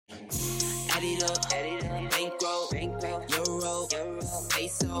add it up, bankroll, euro,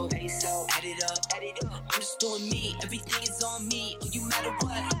 peso, add it up. I'm just doing me, everything is on me, you matter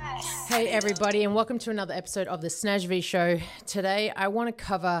what. Hey everybody, and welcome to another episode of the Snaj V Show. Today I want to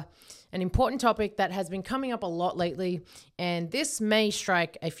cover an important topic that has been coming up a lot lately, and this may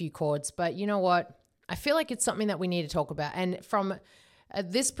strike a few chords, but you know what? I feel like it's something that we need to talk about. And from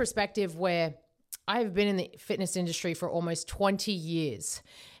this perspective where I've been in the fitness industry for almost 20 years,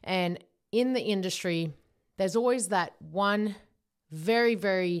 and in the industry, there's always that one very,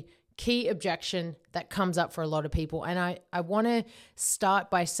 very key objection that comes up for a lot of people. And I want to start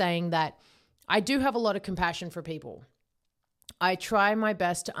by saying that I do have a lot of compassion for people. I try my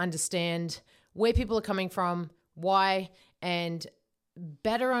best to understand where people are coming from, why, and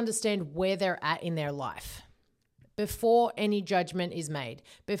better understand where they're at in their life before any judgment is made,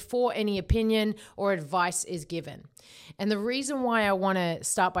 before any opinion or advice is given. And the reason why I want to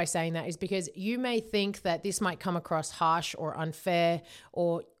start by saying that is because you may think that this might come across harsh or unfair,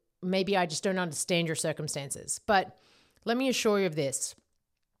 or maybe I just don't understand your circumstances. But let me assure you of this.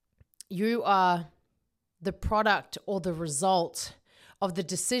 You are the product or the result of the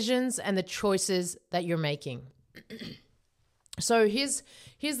decisions and the choices that you're making. So here's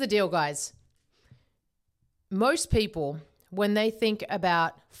the deal, guys. Most people, when they think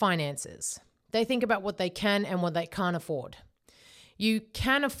about finances, they think about what they can and what they can't afford. You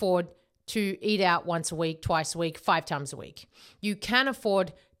can afford to eat out once a week, twice a week, 5 times a week. You can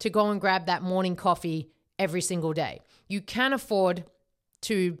afford to go and grab that morning coffee every single day. You can afford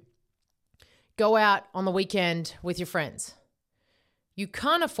to go out on the weekend with your friends. You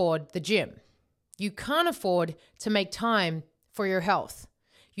can't afford the gym. You can't afford to make time for your health.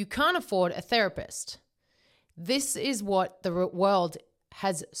 You can't afford a therapist. This is what the world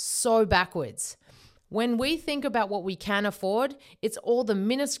has so backwards. When we think about what we can afford, it's all the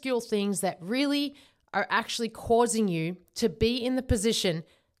minuscule things that really are actually causing you to be in the position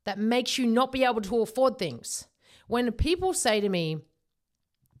that makes you not be able to afford things. When people say to me,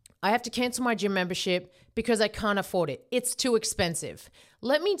 I have to cancel my gym membership because I can't afford it. It's too expensive.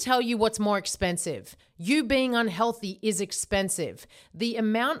 Let me tell you what's more expensive. You being unhealthy is expensive. The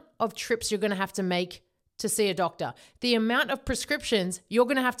amount of trips you're going to have to make to see a doctor, the amount of prescriptions you're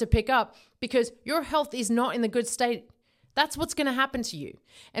going to have to pick up because your health is not in the good state. That's what's going to happen to you.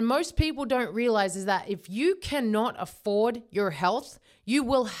 And most people don't realize is that if you cannot afford your health, you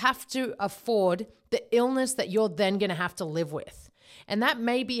will have to afford the illness that you're then going to have to live with. And that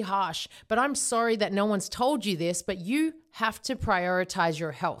may be harsh, but I'm sorry that no one's told you this, but you have to prioritize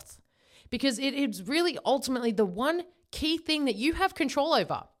your health because it is really ultimately the one key thing that you have control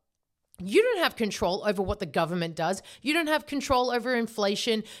over. You don't have control over what the government does. You don't have control over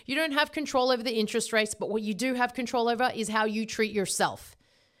inflation. You don't have control over the interest rates, but what you do have control over is how you treat yourself,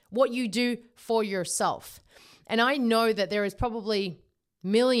 what you do for yourself. And I know that there is probably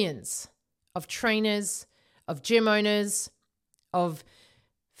millions of trainers, of gym owners, of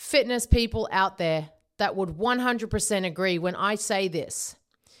fitness people out there that would 100% agree when I say this.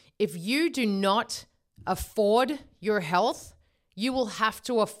 If you do not afford your health, you will have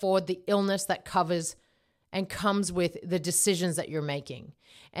to afford the illness that covers and comes with the decisions that you're making.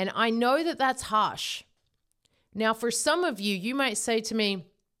 And I know that that's harsh. Now, for some of you, you might say to me,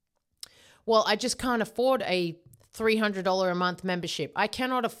 well, I just can't afford a $300 a month membership. I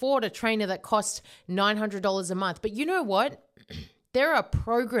cannot afford a trainer that costs $900 a month. But you know what? There are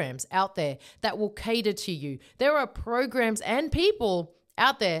programs out there that will cater to you. There are programs and people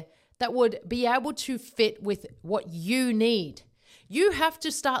out there that would be able to fit with what you need. You have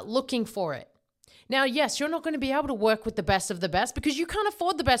to start looking for it. Now, yes, you're not going to be able to work with the best of the best because you can't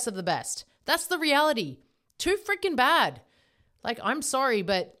afford the best of the best. That's the reality. Too freaking bad. Like, I'm sorry,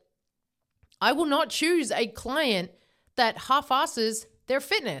 but I will not choose a client that half-asses their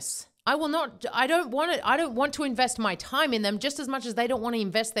fitness. I don't want to invest my time in them just as much as they don't want to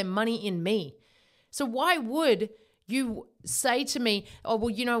invest their money in me. So why would you say to me, oh, well,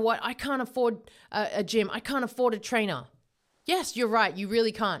 you know what? I can't afford a gym. I can't afford a trainer. Yes, you're right. You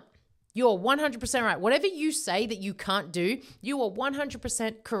really can't. You're 100% right. Whatever you say that you can't do, you are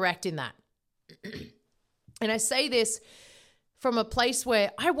 100% correct in that. And I say this from a place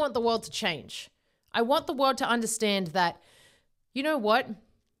where I want the world to change. I want the world to understand that, you know what?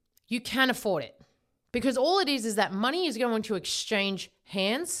 You can afford it. Because all it is that money is going to exchange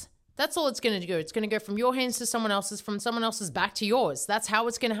hands. That's all it's going to do. It's going to go from your hands to someone else's, from someone else's back to yours. That's how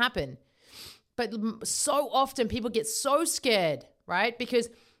it's going to happen. But so often people get so scared, right? Because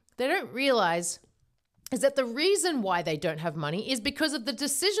they don't realize is that the reason why they don't have money is because of the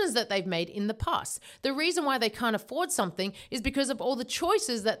decisions that they've made in the past. The reason why they can't afford something is because of all the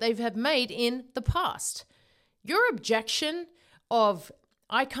choices that they have made in the past. Your objection of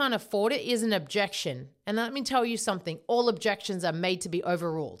I can't afford it is an objection. And let me tell you something, all objections are made to be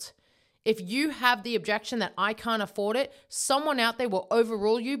overruled. If you have the objection that I can't afford it, someone out there will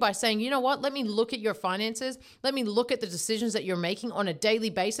overrule you by saying, you know what, let me look at your finances. Let me look at the decisions that you're making on a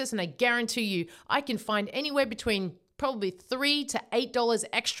daily basis. And I guarantee you, I can find anywhere between probably $3 to $8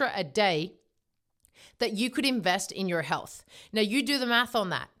 extra a day that you could invest in your health. Now you do the math on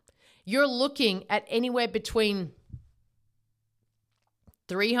that. You're looking at anywhere between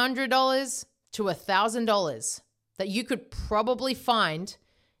 $300 to $1,000 that you could probably find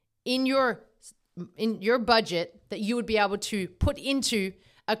in your budget that you would be able to put into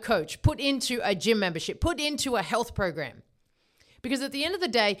a coach, put into a gym membership, put into a health program. Because at the end of the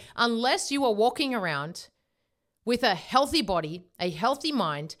day, unless you are walking around with a healthy body, a healthy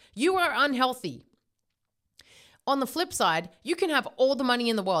mind, you are unhealthy. On the flip side, you can have all the money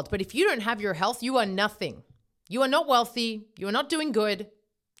in the world, but if you don't have your health, you are nothing. You are not wealthy. You are not doing good.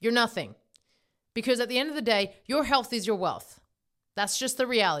 You're nothing. Because at the end of the day, your health is your wealth. That's just the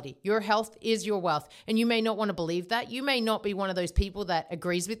reality. Your health is your wealth. And you may not want to believe that. You may not be one of those people that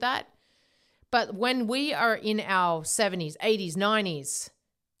agrees with that. But when we are in our 70s, 80s, 90s,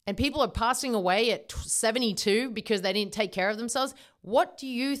 and people are passing away at 72 because they didn't take care of themselves, what do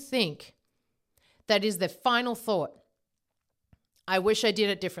you think that is the final thought? I wish I did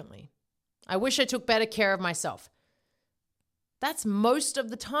it differently. I wish I took better care of myself. That's most of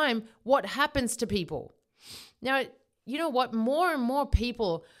the time what happens to people. Now, you know what? More and more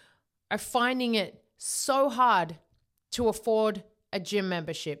people are finding it so hard to afford a gym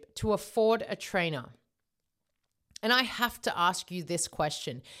membership, to afford a trainer. And I have to ask you this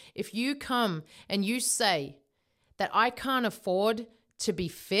question. If you come and you say that I can't afford to be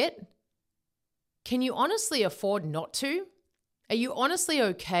fit, can you honestly afford not to? Are you honestly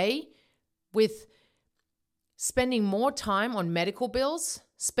okay with spending more time on medical bills,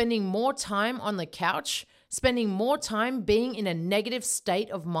 spending more time on the couch, spending more time being in a negative state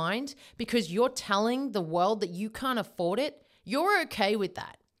of mind because you're telling the world that you can't afford it? You're okay with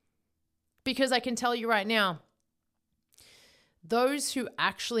that. Because I can tell you right now, those who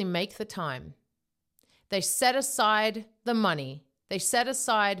actually make the time, they set aside the money, they set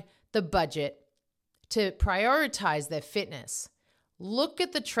aside the budget to prioritize their fitness. Look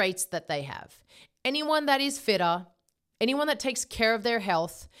at the traits that they have. Anyone that is fitter, anyone that takes care of their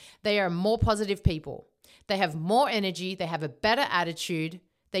health, they are more positive people. They have more energy, they have a better attitude,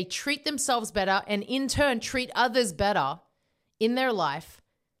 they treat themselves better, and in turn treat others better in their life.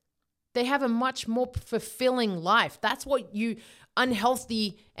 They have a much more fulfilling life. That's what you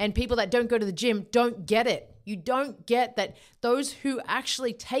unhealthy and people that don't go to the gym don't get it. You don't get that those who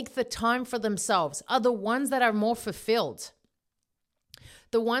actually take the time for themselves are the ones that are more fulfilled.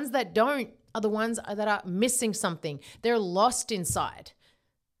 The ones that don't are the ones that are missing something. They're lost inside.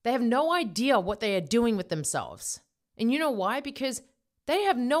 They have no idea what they are doing with themselves. And you know why? Because they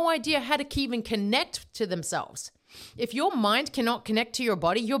have no idea how to even connect to themselves. If your mind cannot connect to your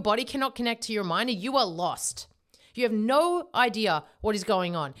body cannot connect to your mind, and you are lost. You have no idea what is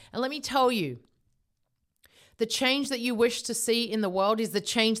going on. And let me tell you, the change that you wish to see in the world is the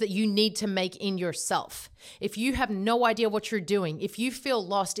change that you need to make in yourself. If you have no idea what you're doing, if you feel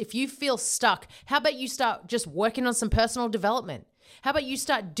lost, if you feel stuck, how about you start just working on some personal development? How about you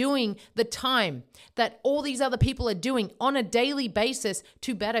start doing the time that all these other people are doing on a daily basis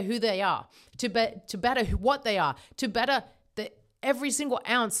to better who they are, to better what they are, to better every single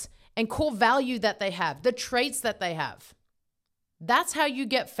ounce and core value that they have, the traits that they have. That's how you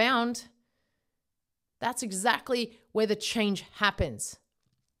get found. That's exactly where the change happens.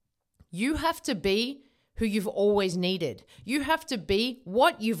 You have to be who you've always needed. You have to be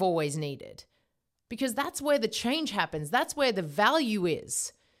what you've always needed. Because that's where the change happens. That's where the value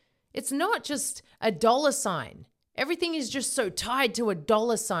is. It's not just a dollar sign. Everything is just so tied to a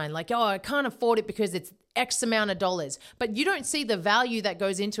dollar sign. Like, oh, I can't afford it because it's X amount of dollars. But you don't see the value that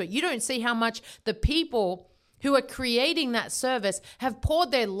goes into it. You don't see how much the people who are creating that service have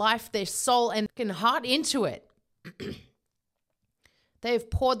poured their life, their soul, and heart into it. They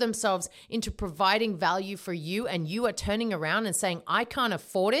have poured themselves into providing value for you, and you are turning around and saying, I can't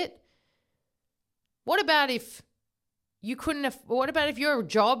afford it. What about if you couldn't? What about if your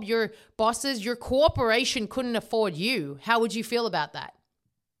job, your bosses, your corporation couldn't afford you? How would you feel about that?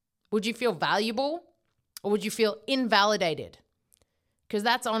 Would you feel valuable, or would you feel invalidated? Because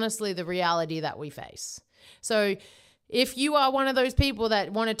that's honestly the reality that we face. So If you are one of those people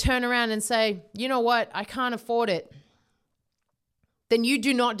that want to turn around and say, you know what, I can't afford it, then you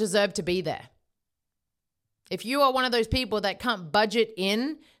do not deserve to be there. If you are one of those people that can't budget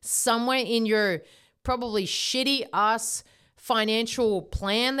in somewhere in your probably shitty ass financial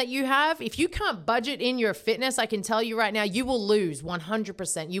plan that you have, if you can't budget in your fitness, I can tell you right now, you will lose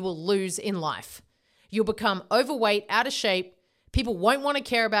 100%. You will lose in life. You'll become overweight, out of shape. People won't want to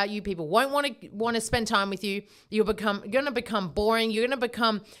care about you. People won't want to spend time with you. You're going to become boring. You're going to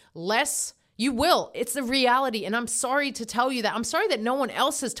become less. You will. It's the reality. And I'm sorry to tell you that. I'm sorry that no one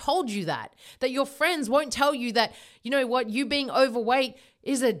else has told you that your friends won't tell you that, you know what, you being overweight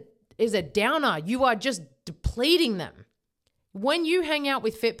is a downer. You are just depleting them. When you hang out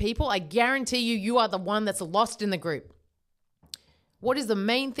with fit people, I guarantee you are the one that's lost in the group. What is the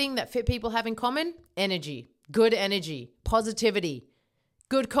main thing that fit people have in common? Energy. Good energy, positivity,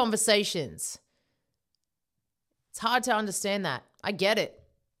 good conversations. It's hard to understand that. I get it.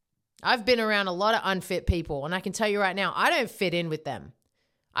 I've been around a lot of unfit people, and I can tell you right now, I don't fit in with them.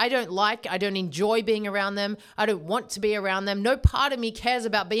 I don't enjoy being around them. I don't want to be around them. No part of me cares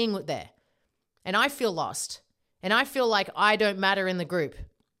about being there. And I feel lost. And I feel like I don't matter in the group.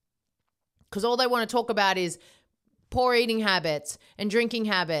 Because all they want to talk about is poor eating habits and drinking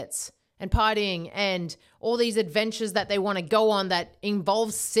habits and partying and all these adventures that they want to go on that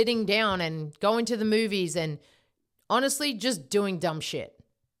involves sitting down and going to the movies and honestly just doing dumb shit.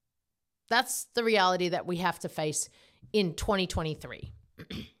 That's the reality that we have to face in 2023.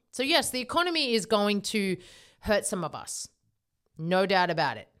 So yes, the economy is going to hurt some of us. No doubt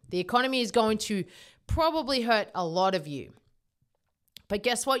about it. The economy is going to probably hurt a lot of you. But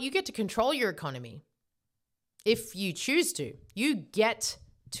guess what? You get to control your economy. If you choose to, you get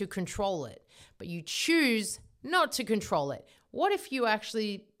to control it, but you choose not to control it. What if you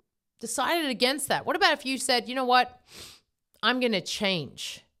actually decided against that? What about if you said, you know what? I'm going to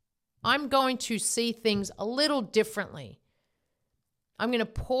change. I'm going to see things a little differently. I'm going to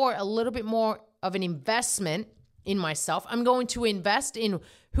pour a little bit more of an investment in myself. I'm going to invest in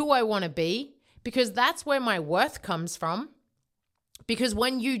who I want to be because that's where my worth comes from. Because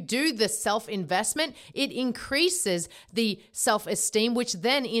when you do the self-investment, it increases the self-esteem, which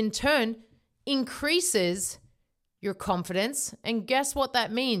then in turn increases your confidence. And guess what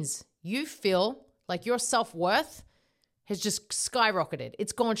that means? You feel like your self-worth has just skyrocketed.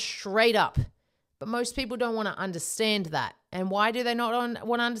 It's gone straight up. But most people don't want to understand that. And why do they not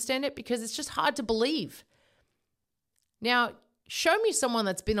want to understand it? Because it's just hard to believe. Now, show me someone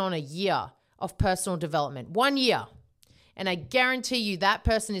that's been on a year of personal development, 1 year. And I guarantee you that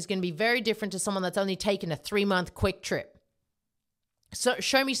person is going to be very different to someone that's only taken a 3-month quick trip. So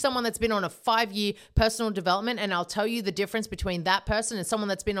show me someone that's been on a 5-year personal development and I'll tell you the difference between that person and someone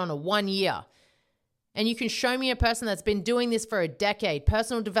that's been on a 1 year. And you can show me a person that's been doing this for a decade,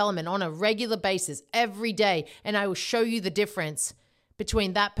 personal development on a regular basis every day, and I will show you the difference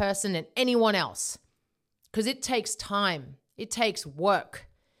between that person and anyone else. Because it takes time. It takes work.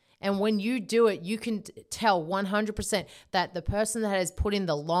 And when you do it, you can tell 100% that the person that has put in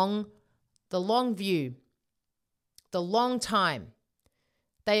the long view, the long time,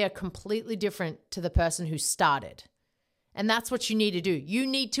 they are completely different to the person who started. And that's what you need to do. You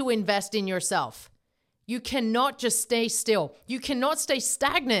need to invest in yourself. You cannot just stay still. You cannot stay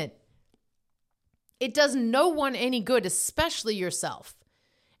stagnant. It does no one any good, especially yourself.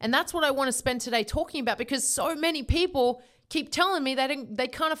 And that's what I want to spend today talking about because so many people keep telling me they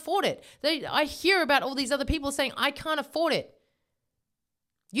can't afford it. I hear about all these other people saying, I can't afford it.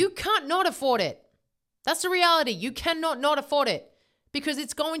 You can't not afford it. That's the reality. You cannot not afford it because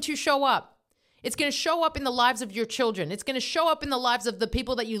it's going to show up. It's going to show up in the lives of your children. It's going to show up in the lives of the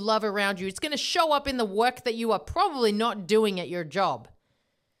people that you love around you. It's going to show up in the work that you are probably not doing at your job.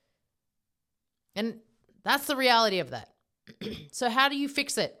 And that's the reality of that. So how do you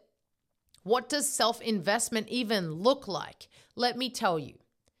fix it? What does self-investment even look like? Let me tell you.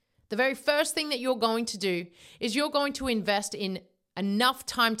 The very first thing that you're going to do is you're going to invest in enough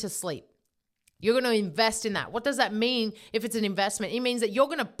time to sleep. You're going to invest in that. What does that mean if it's an investment? It means that you're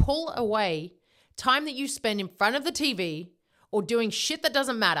going to pull away time that you spend in front of the TV or doing shit that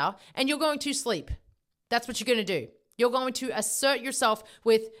doesn't matter, and you're going to sleep. That's what you're going to do. You're going to assert yourself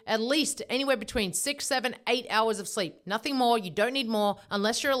with at least anywhere between 6, 7, 8 hours of sleep. Nothing more. You don't need more.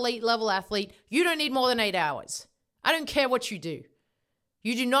 Unless you're an elite level athlete, you don't need more than 8 hours. I don't care what you do.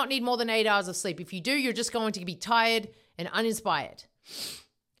 You do not need more than 8 hours of sleep. If you do, you're just going to be tired and uninspired.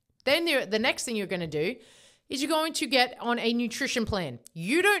 Then the next thing you're going to do is you're going to get on a nutrition plan.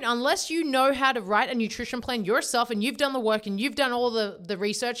 Unless you know how to write a nutrition plan yourself and you've done the work and you've done all the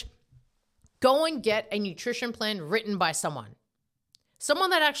research, Go and get a nutrition plan written by someone. Someone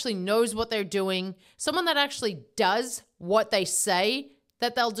that actually knows what they're doing, someone that actually does what they say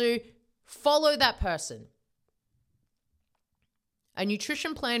that they'll do. Follow that person. A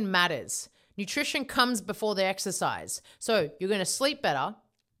nutrition plan matters. Nutrition comes before the exercise. So you're going to sleep better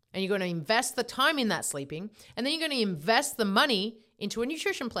and you're going to invest the time in that sleeping, and then you're going to invest the money into a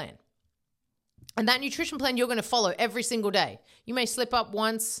nutrition plan. And that nutrition plan you're going to follow every single day. You may slip up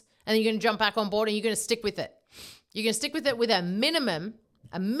once and then you're going to jump back on board and you're going to stick with it. You're going to stick with it with a minimum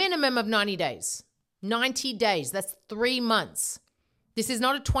of 90 days. 90 days, that's 3 months. This is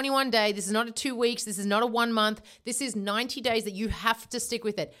not a 21 day. This is not a 2 weeks. This is not a 1 month. This is 90 days that you have to stick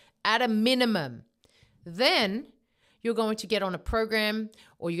with it at a minimum. Then you're going to get on a program,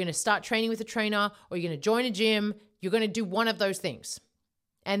 or you're going to start training with a trainer, or you're going to join a gym. You're going to do one of those things.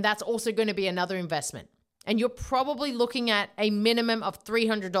 And that's also going to be another investment. And you're probably looking at a minimum of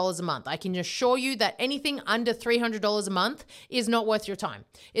 $300 a month. I can assure you that anything under $300 a month is not worth your time.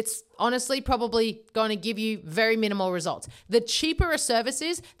 It's honestly probably going to give you very minimal results. The cheaper a service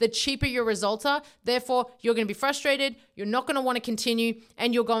is, the cheaper your results are. Therefore, you're going to be frustrated, you're not going to want to continue,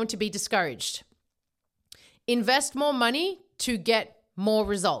 and you're going to be discouraged. Invest more money to get more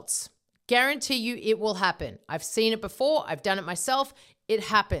results. Guarantee you it will happen. I've seen it before. I've done it myself. It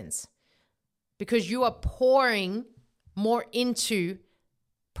happens. Because you are pouring more into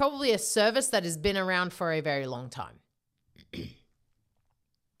probably a service that has been around for a very long time.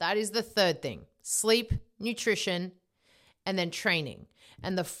 That is the third thing: sleep, nutrition, and then training.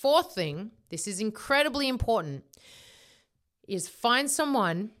 And the fourth thing, this is incredibly important, is find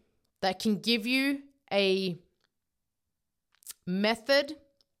someone that can give you a method,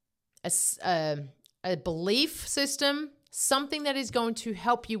 a belief system, something that is going to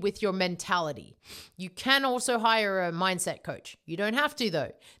help you with your mentality. You can also hire a mindset coach. You don't have to,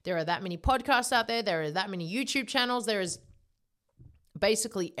 though. There are that many podcasts out there. There are that many YouTube channels. There is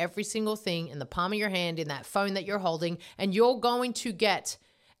basically every single thing in the palm of your hand, in that phone that you're holding, and you're going to get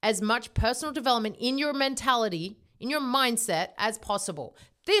as much personal development in your mentality, in your mindset as possible.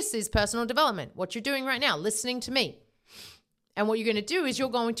 This is personal development, what you're doing right now, listening to me. And what you're going to do is you're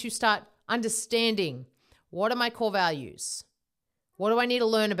going to start understanding, what are my core values? What do I need to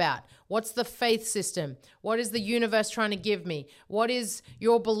learn about? What's the faith system? What is the universe trying to give me? What is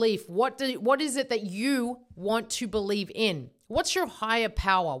your belief? What is it that you want to believe in? What's your higher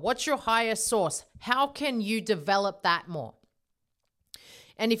power? What's your higher source? How can you develop that more?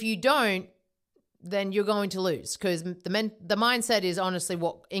 And if you don't, then you're going to lose, because the mindset is honestly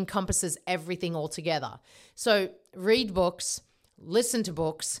what encompasses everything altogether. So read books, listen to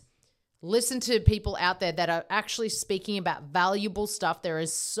books, listen to people out there that are actually speaking about valuable stuff. There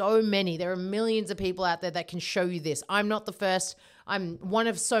is so many. There are millions of people out there that can show you this. I'm not the first. I'm one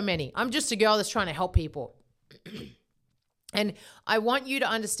of so many. I'm just a girl that's trying to help people. And I want you to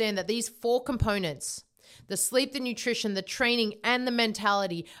understand that these 4 components, the sleep, the nutrition, the training, and the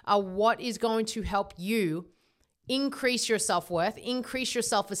mentality, are what is going to help you increase your self-worth, increase your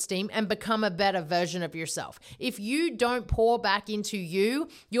self-esteem, and become a better version of yourself. If you don't pour back into you,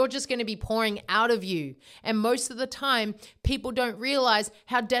 you're just going to be pouring out of you. And most of the time, people don't realize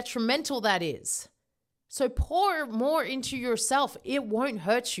how detrimental that is. So pour more into yourself. It won't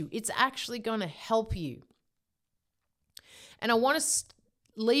hurt you. It's actually going to help you. And I want to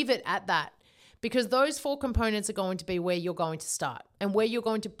leave it at that, because those 4 components are going to be where you're going to start and where you're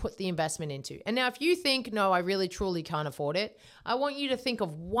going to put the investment into. And now if you think, no, I really truly can't afford it, I want you to think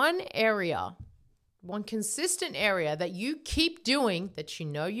of one area, one consistent area that you keep doing that you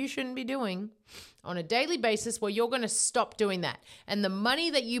know you shouldn't be doing on a daily basis, where you're going to stop doing that. And the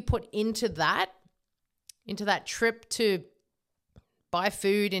money that you put into that trip to buy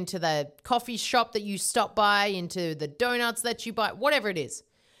food, into the coffee shop that you stop by, into the donuts that you buy, whatever it is,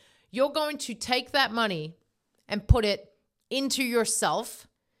 you're going to take that money and put it into yourself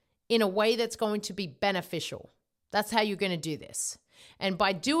in a way that's going to be beneficial. That's how you're going to do this. And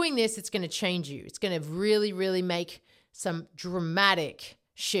by doing this, it's going to change you. It's going to really, really make some dramatic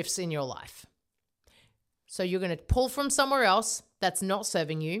shifts in your life. So you're going to pull from somewhere else that's not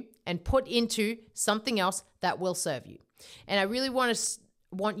serving you and put into something else that will serve you. And I really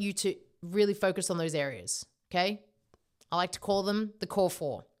want you to really focus on those areas, okay? I like to call them the core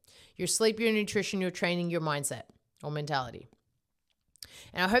 4. Your sleep, your nutrition, your training, your mindset or mentality.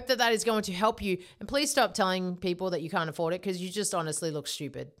 And I hope that that is going to help you. And please stop telling people that you can't afford it, because you just honestly look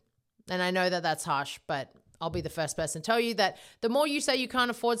stupid. And I know that that's harsh, but I'll be the first person to tell you that the more you say you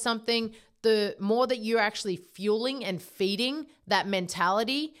can't afford something, the more that you're actually fueling and feeding that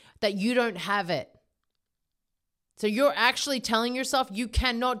mentality that you don't have it. So you're actually telling yourself you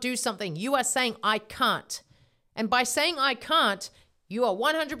cannot do something. You are saying, I can't. And by saying I can't, you are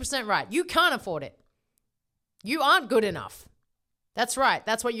 100% right. You can't afford it. You aren't good enough. That's right.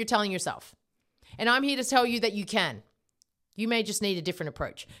 That's what you're telling yourself. And I'm here to tell you that you can. You may just need a different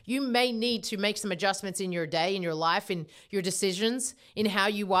approach. You may need to make some adjustments in your day, in your life, in your decisions, in how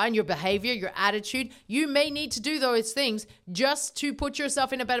you are, in your behavior, your attitude. You may need to do those things just to put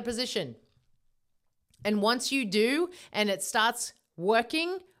yourself in a better position. And once you do, and it starts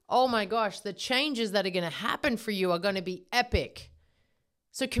working, oh my gosh, the changes that are going to happen for you are going to be epic.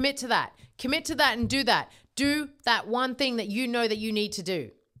 So commit to that. Commit to that and do that. Do that one thing that you know that you need to do.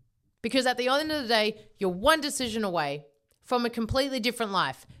 Because at the end of the day, you're one decision away from a completely different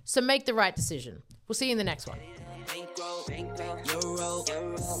life. So make the right decision. We'll see you in the next one. Bankroll, euro,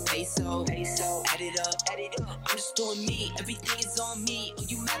 peso, add it up. I'm just doing me, everything is on me,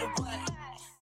 no matter what.